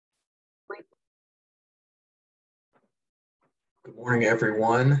Good morning,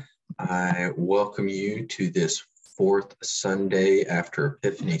 everyone. I welcome you to this fourth Sunday after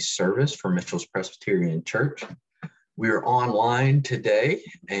Epiphany service for Mitchell's Presbyterian Church. We are online today,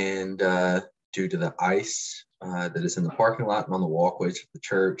 and due to the ice that is in the parking lot and on the walkways of the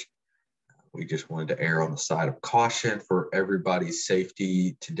church, we just wanted to err on the side of caution for everybody's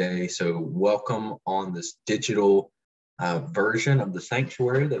safety today. So welcome on this digital version of the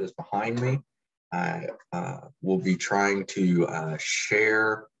sanctuary that is behind me. I will be trying to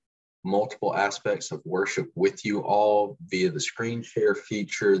share multiple aspects of worship with you all via the screen share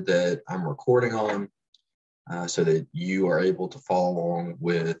feature that I'm recording on so that you are able to follow along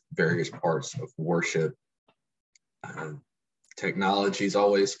with various parts of worship. Technology is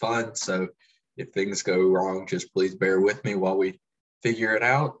always fun, so if things go wrong, just please bear with me while we figure it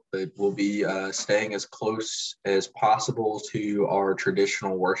out, but we'll be staying as close as possible to our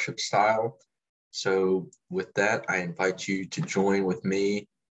traditional worship style. So with that, I invite you to join with me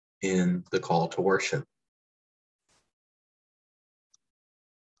in the call to worship.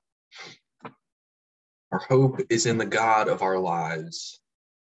 Our hope is in the God of our lives.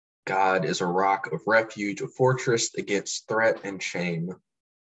 God is a rock of refuge, a fortress against threat and shame.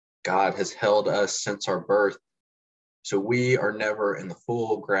 God has held us since our birth, so we are never in the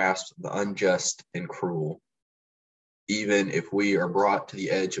full grasp of the unjust and cruel. Even if we are brought to the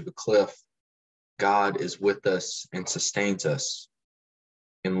edge of a cliff, God is with us and sustains us.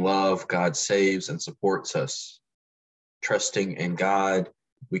 In love, God saves and supports us. Trusting in God,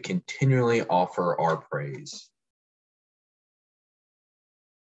 we continually offer our praise.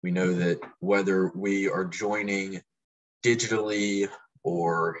 We know that whether we are joining digitally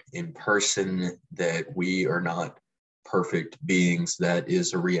or in person, that we are not perfect beings. That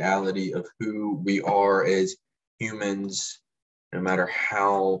is a reality of who we are as humans, no matter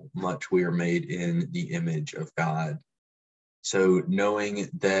how much we are made in the image of God. So knowing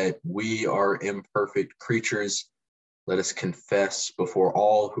that we are imperfect creatures, let us confess before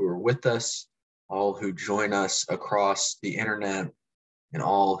all who are with us, all who join us across the internet, and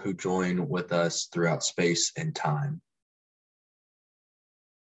all who join with us throughout space and time.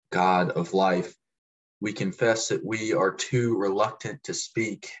 God of life, we confess that we are too reluctant to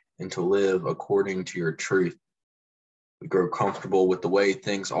speak and to live according to your truth. We grow comfortable with the way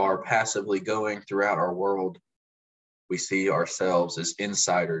things are passively going throughout our world. We see ourselves as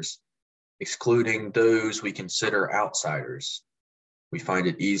insiders, excluding those we consider outsiders. We find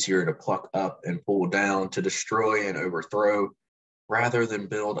it easier to pluck up and pull down, to destroy and overthrow, rather than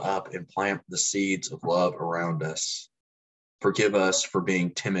build up and plant the seeds of love around us. Forgive us for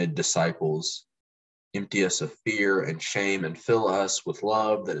being timid disciples. Empty us of fear and shame and fill us with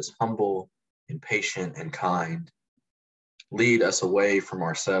love that is humble and patient and kind. Lead us away from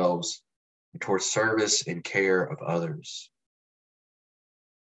ourselves and towards service and care of others.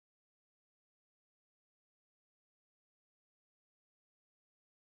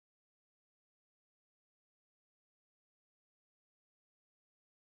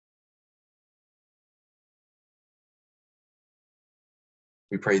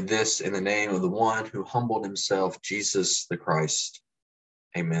 We pray this in the name of the one who humbled himself, Jesus the Christ.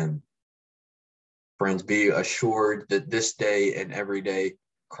 Amen. Friends, be assured that this day and every day,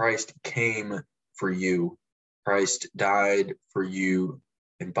 Christ came for you. Christ died for you.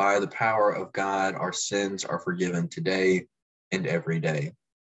 And by the power of God, our sins are forgiven today and every day.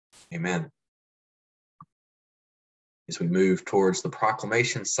 Amen. As we move towards the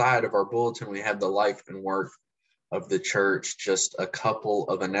proclamation side of our bulletin, we have the life and work of the church. Just a couple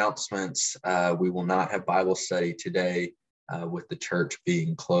of announcements. We will not have Bible study today with the church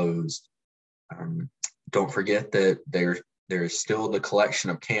being closed. Don't forget that there is still the collection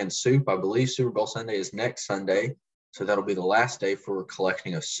of canned soup. I believe Super Bowl Sunday is next Sunday, so that'll be the last day for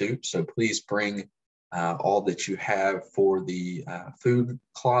collecting of soup. So please bring all that you have for the food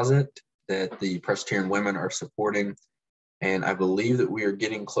closet that the Presbyterian women are supporting. And I believe that we are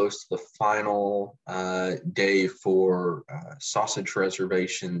getting close to the final day for sausage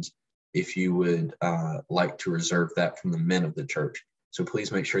reservations, if you would like to reserve that from the men of the church. So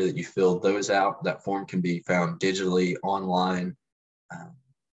please make sure that you fill those out. That form can be found digitally online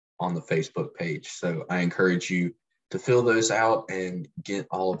on the Facebook page. So I encourage you to fill those out and get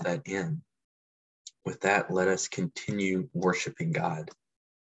all of that in. With that, let us continue worshiping God.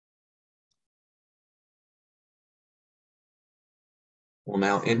 We'll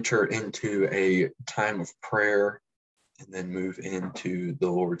now enter into a time of prayer and then move into the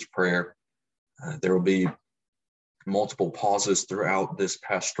Lord's Prayer. There will be multiple pauses throughout this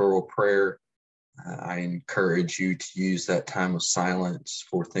pastoral prayer. I encourage you to use that time of silence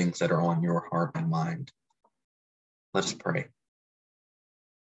for things that are on your heart and mind. Let us pray.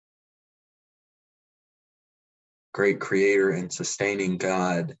 great creator and sustaining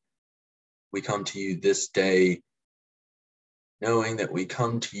God, we come to you this day knowing that we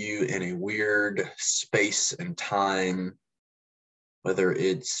come to you in a weird space and time, whether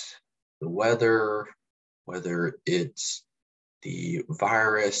it's the weather, whether it's the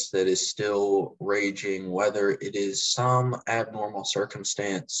virus that is still raging, whether it is some abnormal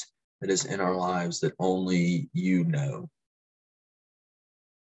circumstance that is in our lives that only you know.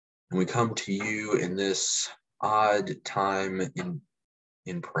 And we come to you in this odd time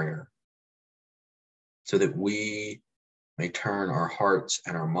in prayer so that we may turn our hearts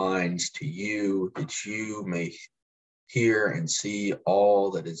and our minds to you, that you may hear and see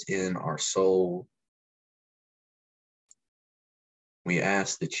all that is in our soul. We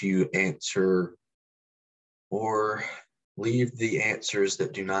ask that you answer or leave the answers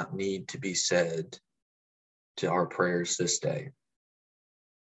that do not need to be said to our prayers this day.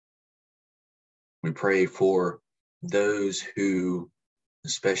 We pray for those who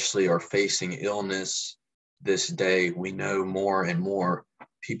especially are facing illness this day. We know more and more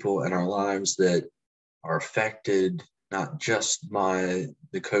people in our lives that are affected not just by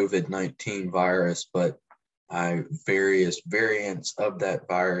the COVID-19 virus, but by various variants of that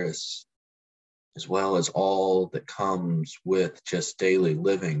virus, as well as all that comes with just daily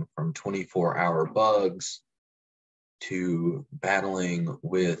living, from 24-hour bugs to battling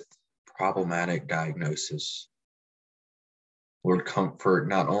with problematic diagnosis. Lord, comfort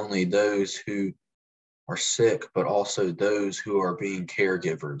not only those who are sick, but also those who are being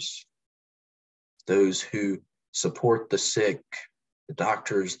caregivers, those who support the sick, the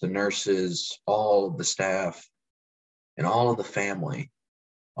doctors, the nurses, all of the staff, and all of the family,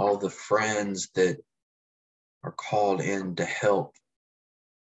 all of the friends that are called in to help,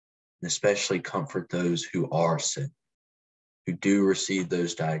 and especially comfort those who are sick, who do receive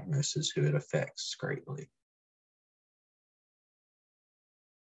those diagnoses, who it affects greatly.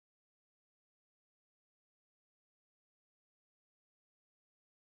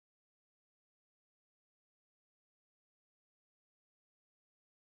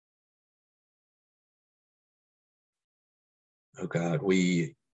 Oh God,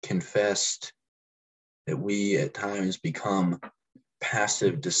 we confessed that we at times become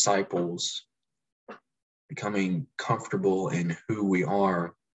passive disciples, becoming comfortable in who we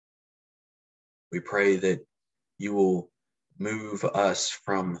are. We pray that you will move us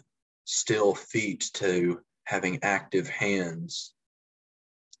from still feet to having active hands,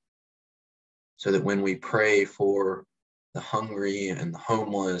 so that when we pray for the hungry and the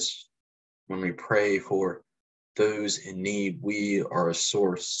homeless, when we pray for those in need, we are a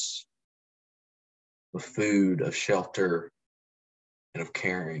source of food, of shelter, and of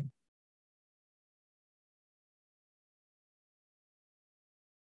caring.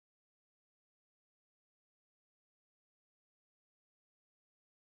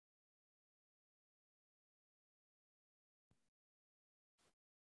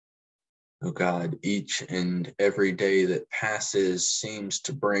 Oh God, each and every day that passes seems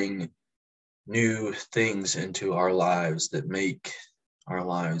to bring new things into our lives that make our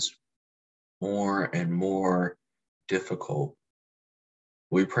lives more and more difficult.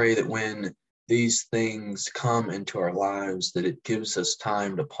 We pray that when these things come into our lives, that it gives us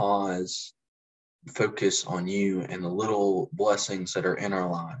time to pause, focus on you and the little blessings that are in our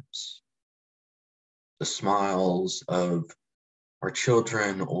lives. The smiles of our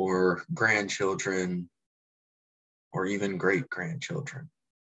children or grandchildren, or even great-grandchildren.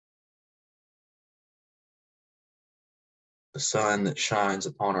 The sun that shines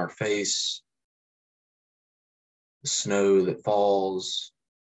upon our face, the snow that falls,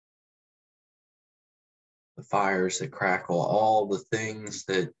 the fires that crackle, all the things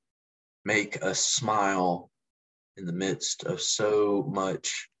that make us smile in the midst of so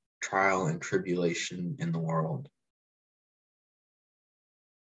much trial and tribulation in the world.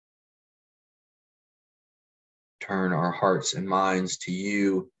 Turn our hearts and minds to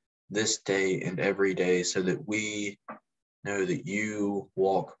you this day and every day, so that we know that you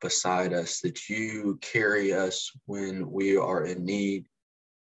walk beside us, that you carry us when we are in need.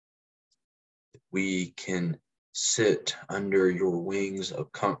 We can sit under your wings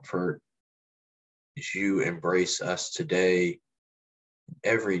of comfort as you embrace us today,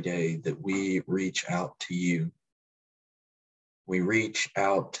 every day that we reach out to you. We reach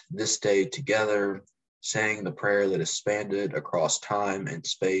out this day together, saying the prayer that is spanned across time and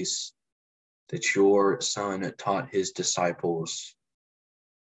space, that your Son taught his disciples.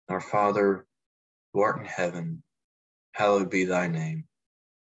 Our Father, who art in heaven, hallowed be thy name.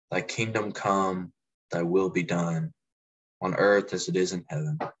 Thy kingdom come, thy will be done, on earth as it is in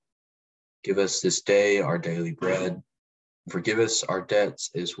heaven. Give us this day our daily bread. Forgive us our debts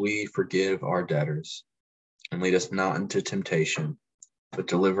as we forgive our debtors. And lead us not into temptation, but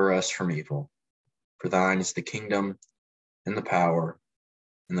deliver us from evil. For thine is the kingdom and the power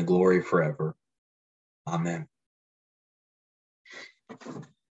and the glory forever. Amen.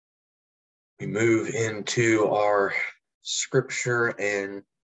 We move into our scripture, and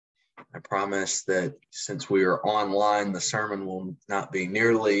I promise that since we are online, the sermon will not be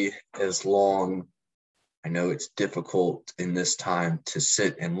nearly as long. I know it's difficult in this time to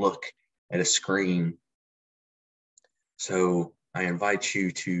sit and look at a screen. So I invite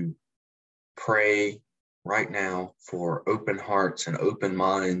you to pray right now for open hearts and open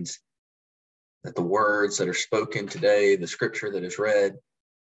minds, that the words that are spoken today, the scripture that is read,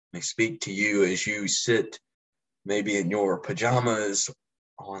 may speak to you as you sit maybe in your pajamas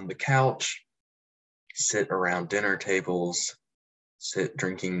on the couch, sit around dinner tables, sit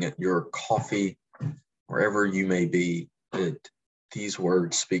drinking your coffee, wherever you may be, that these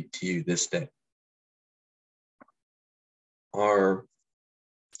words speak to you this day. Our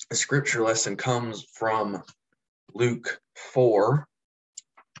scripture lesson comes from Luke 4.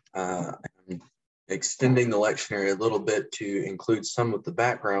 I'm extending the lectionary a little bit to include some of the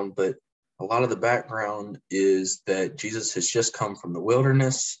background, but a lot of the background is that Jesus has just come from the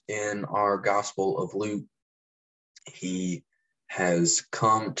wilderness in our Gospel of Luke. He has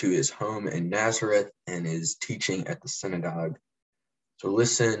come to his home in Nazareth and is teaching at the synagogue. So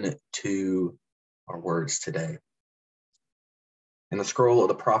listen to our words today. And the scroll of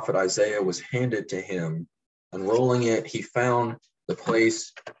the prophet Isaiah was handed to him. Unrolling it, he found the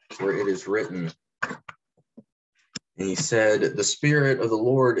place where it is written. And he said, "The Spirit of the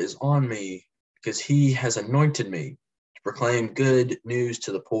Lord is on me, because he has anointed me to proclaim good news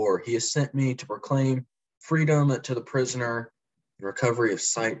to the poor. He has sent me to proclaim freedom to the prisoner and recovery of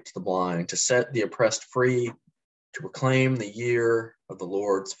sight to the blind, to set the oppressed free, to proclaim the year of the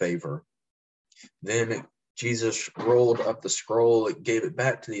Lord's favor." Then Jesus rolled up the scroll, gave it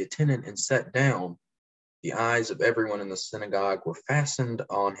back to the attendant, and sat down. The eyes of everyone in the synagogue were fastened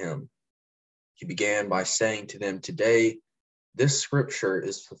on him. He began by saying to them, "Today, this scripture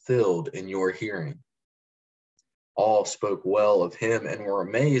is fulfilled in your hearing." All spoke well of him and were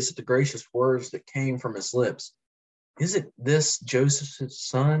amazed at the gracious words that came from his lips. "Isn't this Joseph's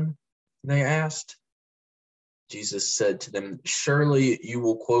son?" they asked. Jesus said to them, "Surely you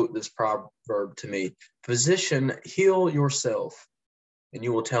will quote this proverb to me, 'Physician, heal yourself.' And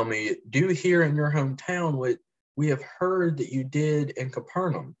you will tell me, 'Do here in your hometown what we have heard that you did in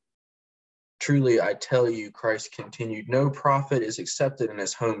Capernaum.' Truly, I tell you," Christ continued, "no prophet is accepted in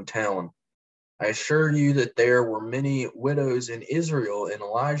his hometown. I assure you that there were many widows in Israel in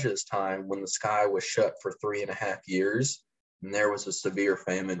Elijah's time, when the sky was shut for 3.5 years, and there was a severe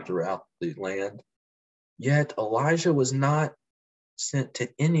famine throughout the land. Yet Elijah was not sent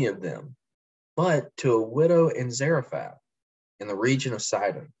to any of them, but to a widow in Zarephath, in the region of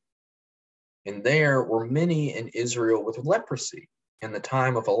Sidon. And there were many in Israel with leprosy in the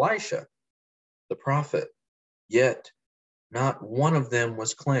time of Elisha, the prophet. Yet not one of them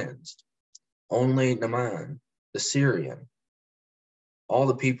was cleansed, only Naaman, the Syrian." All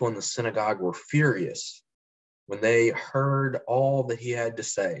the people in the synagogue were furious when they heard all that he had to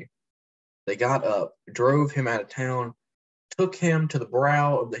say. They got up, drove him out of town, took him to the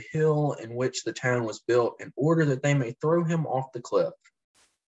brow of the hill in which the town was built, in order that they may throw him off the cliff.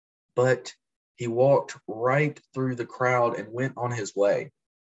 But he walked right through the crowd and went on his way.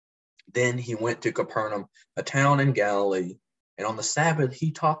 Then he went to Capernaum, a town in Galilee, and on the Sabbath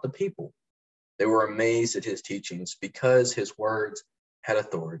he taught the people. They were amazed at his teachings, because his words had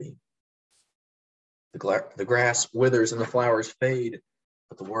authority. The grass withers and the flowers fade,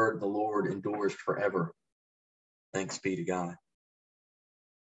 but the word of the Lord endures forever. Thanks be to God.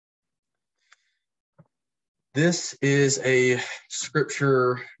 This is a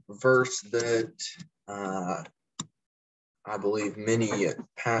scripture verse that I believe many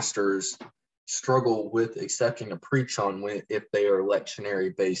pastors struggle with accepting to preach on if they are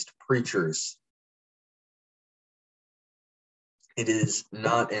lectionary-based preachers. It is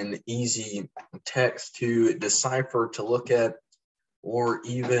not an easy text to decipher, to look at, or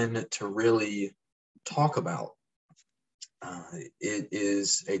even to really talk about. It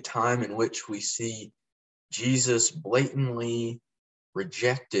is a time in which we see Jesus blatantly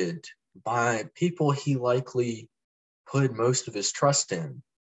rejected by people he likely put most of his trust in.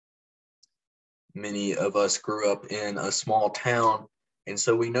 Many of us grew up in a small town, and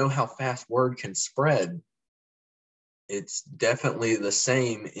so we know how fast word can spread. It's definitely the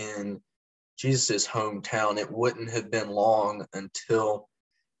same in Jesus' hometown. It wouldn't have been long until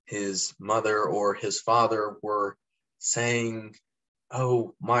his mother or his father were saying,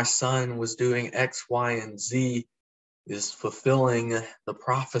 oh, my son was doing X, Y, and Z, is fulfilling the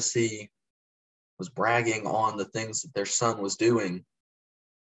prophecy, was bragging on the things that their son was doing.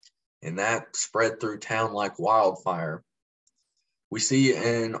 And that spread through town like wildfire. We see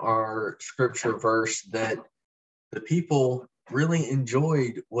in our scripture verse that the people really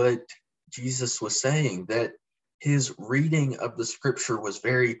enjoyed what Jesus was saying, that his reading of the scripture was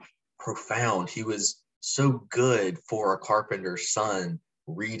very profound. He was so good for a carpenter's son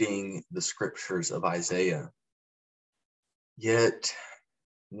reading the scriptures of Isaiah. Yet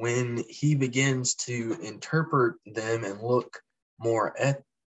when he begins to interpret them and look more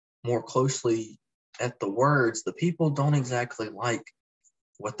closely at the words, the people don't exactly like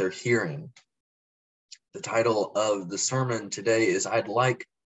what they're hearing. The title of the sermon today is, I'd like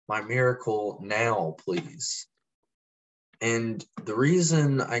my miracle now, please. And the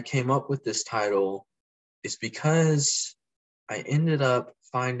reason I came up with this title is because I ended up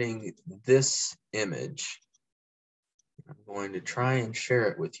finding this image. I'm going to try and share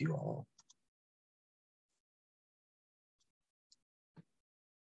it with you all.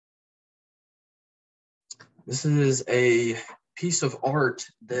 This is a piece of art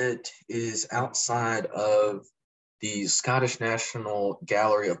that is outside of the Scottish National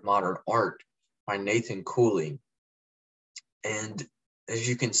Gallery of Modern Art by Nathan Cooley. And as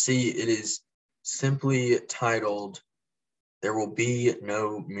you can see, it is simply titled, There Will Be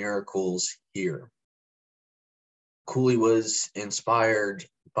No Miracles Here. Cooley was inspired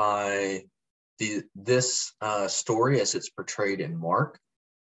by this story as it's portrayed in Mark.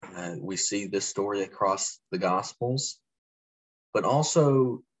 We see this story across the Gospels, but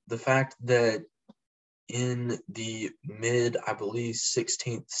also the fact that in the I believe,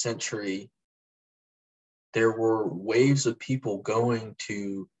 16th century, there were waves of people going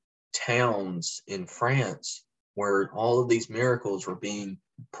to towns in France where all of these miracles were being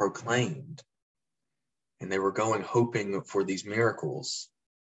proclaimed, and they were going hoping for these miracles.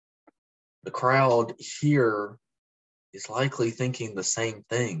 The crowd here is likely thinking the same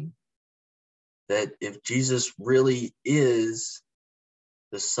thing, that if Jesus really is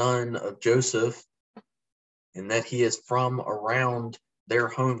the son of Joseph and that he is from around their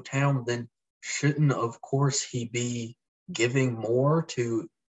hometown, then shouldn't, of course, he be giving more to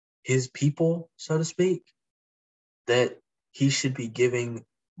his people, so to speak? That he should be giving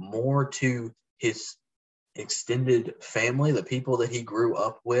more to his extended family, the people that he grew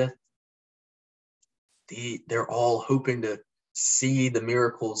up with. They're all hoping to see the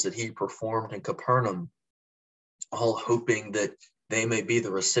miracles that he performed in Capernaum, all hoping that they may be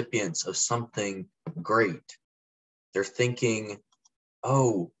the recipients of something great. They're thinking,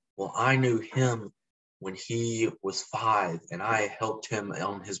 oh, well, I knew him when he was 5 and I helped him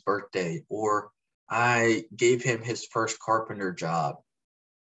on his birthday, or I gave him his first carpenter job.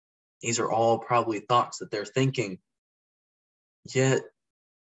 These are all probably thoughts that they're thinking. Yet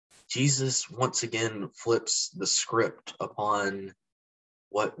Jesus once again flips the script upon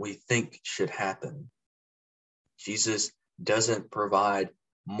what we think should happen. Jesus doesn't provide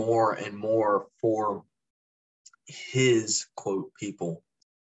more and more for his, quote, people.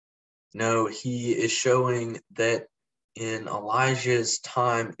 No, he is showing that in Elijah's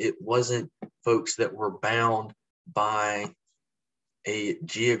time, it wasn't folks that were bound by a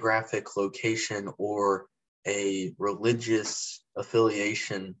geographic location or a religious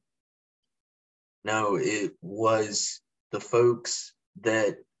affiliation. No, it was the folks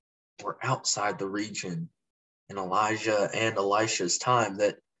that were outside the region in Elijah and Elisha's time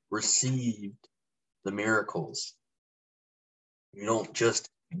that received the miracles. You don't just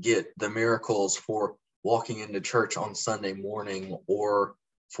get the miracles for walking into church on Sunday morning, or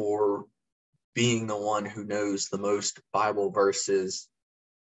for being the one who knows the most Bible verses,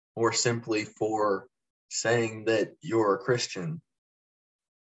 or simply for saying that you're a Christian.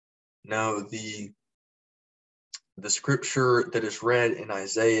 No, the scripture that is read in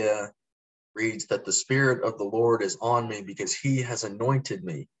Isaiah reads that the Spirit of the Lord is on me because he has anointed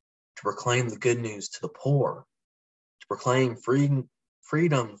me to proclaim the good news to the poor, to proclaim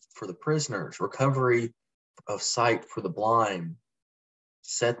freedom for the prisoners, recovery of sight for the blind,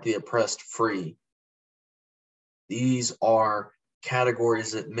 set the oppressed free. These are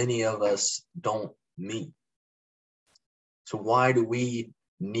categories that many of us don't meet. So why do we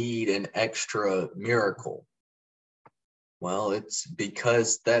need an extra miracle? Well, it's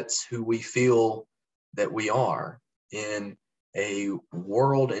because that's who we feel that we are, in a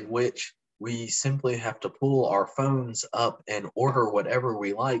world in which we simply have to pull our phones up and order whatever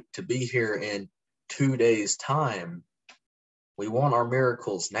we like to be here in 2 days' time. We want our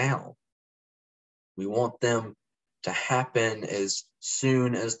miracles now. We want them to happen as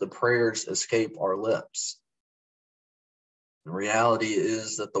soon as the prayers escape our lips. The reality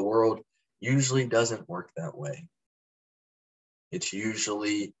is that the world usually doesn't work that way. It's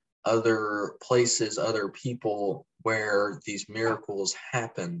usually other places, other people where these miracles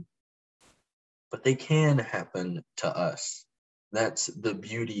happen, but they can happen to us. That's the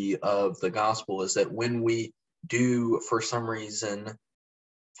beauty of the gospel, is that when we do, for some reason,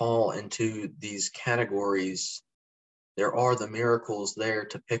 fall into these categories, there are the miracles there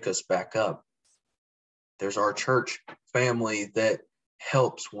to pick us back up. There's our church family that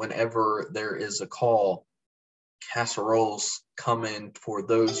helps whenever there is a call. Casseroles come in for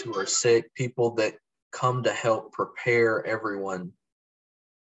those who are sick, people that come to help prepare everyone.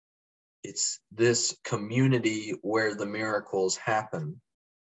 It's this community where the miracles happen,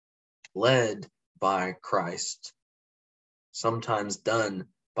 led by Christ, sometimes done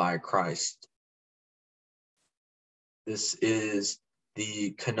by Christ. This is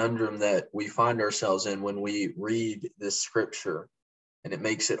the conundrum that we find ourselves in when we read this scripture, and it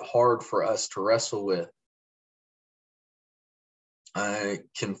makes it hard for us to wrestle with. I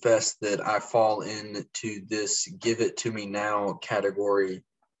confess that I fall into this give it to me now category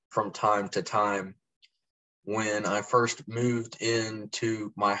from time to time. When I first moved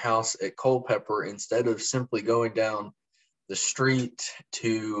into my house at Culpeper, instead of simply going down the street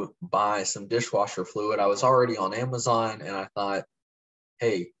to buy some dishwasher fluid, I was already on Amazon, and I thought,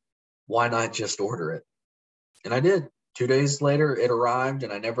 hey, why not just order it? And I did. 2 days later, it arrived,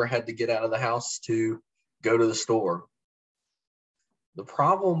 and I never had to get out of the house to go to the store. The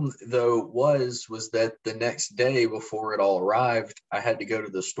problem, though, was that the next day before it all arrived, I had to go to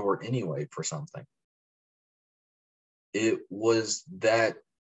the store anyway for something. It was that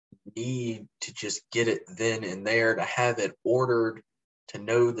need to just get it then and there, to have it ordered, to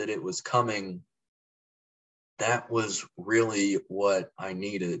know that it was coming. That was really what I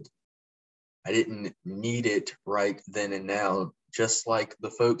needed. I didn't need it right then and now, just like the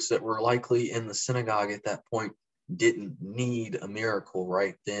folks that were likely in the synagogue at that point didn't need a miracle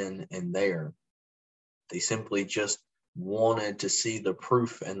right then and there. They simply just wanted to see the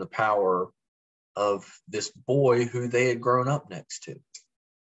proof and the power of this boy who they had grown up next to.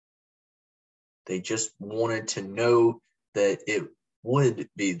 They just wanted to know that it would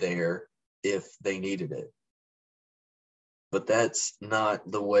be there if they needed it. But that's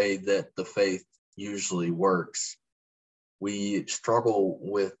not the way that the faith usually works. We struggle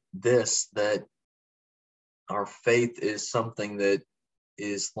with this, that our faith is something that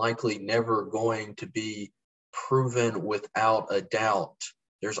is likely never going to be proven without a doubt.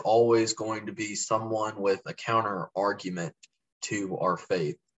 There's always going to be someone with a counter argument to our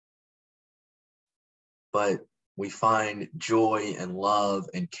faith. But we find joy and love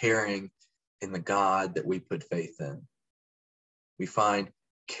and caring in the God that we put faith in. We find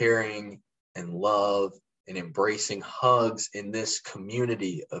caring and love and embracing hugs in this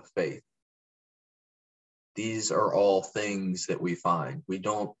community of faith. These are all things that we find. We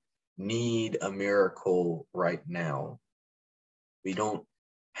don't need a miracle right now. We don't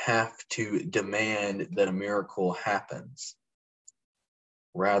have to demand that a miracle happens.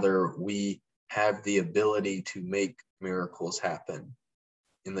 Rather, we have the ability to make miracles happen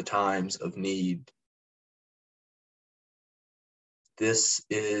in the times of need. This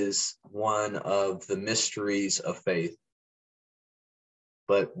is one of the mysteries of faith.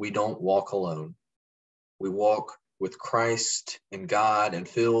 But we don't walk alone. We walk with Christ and God and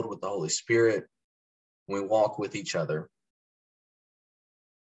filled with the Holy Spirit. We walk with each other.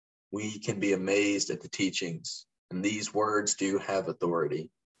 We can be amazed at the teachings, and these words do have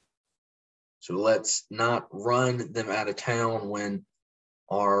authority. So let's not run them out of town when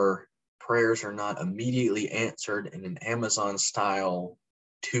our prayers are not immediately answered in an Amazon-style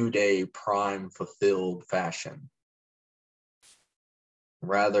 2-day prime fulfilled fashion.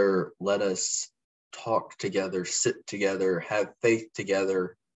 Rather, let us talk together, sit together, have faith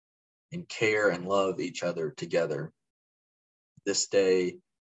together, and care and love each other together this day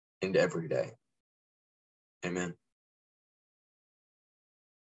and every day. Amen.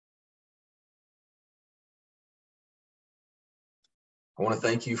 I want to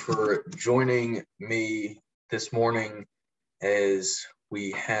thank you for joining me this morning as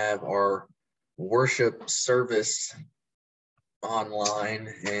we have our worship service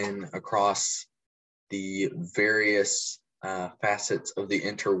online and across the various facets of the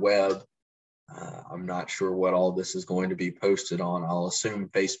interweb. I'm not sure what all this is going to be posted on. I'll assume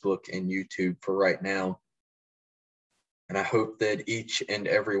Facebook and YouTube for right now. And I hope that each and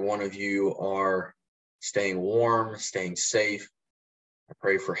every one of you are staying warm, staying safe. I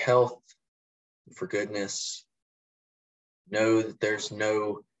pray for health, for goodness. Know that there's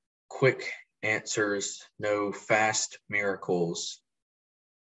no quick answers, no fast miracles,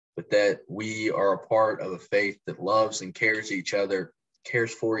 but that we are a part of a faith that loves and cares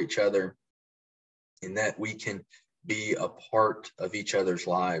for each other, and that we can be a part of each other's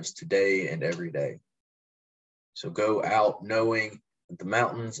lives today and every day. So go out knowing that the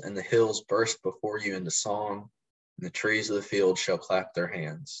mountains and the hills burst before you into song, and the trees of the field shall clap their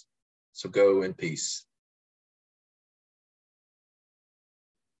hands. So go in peace.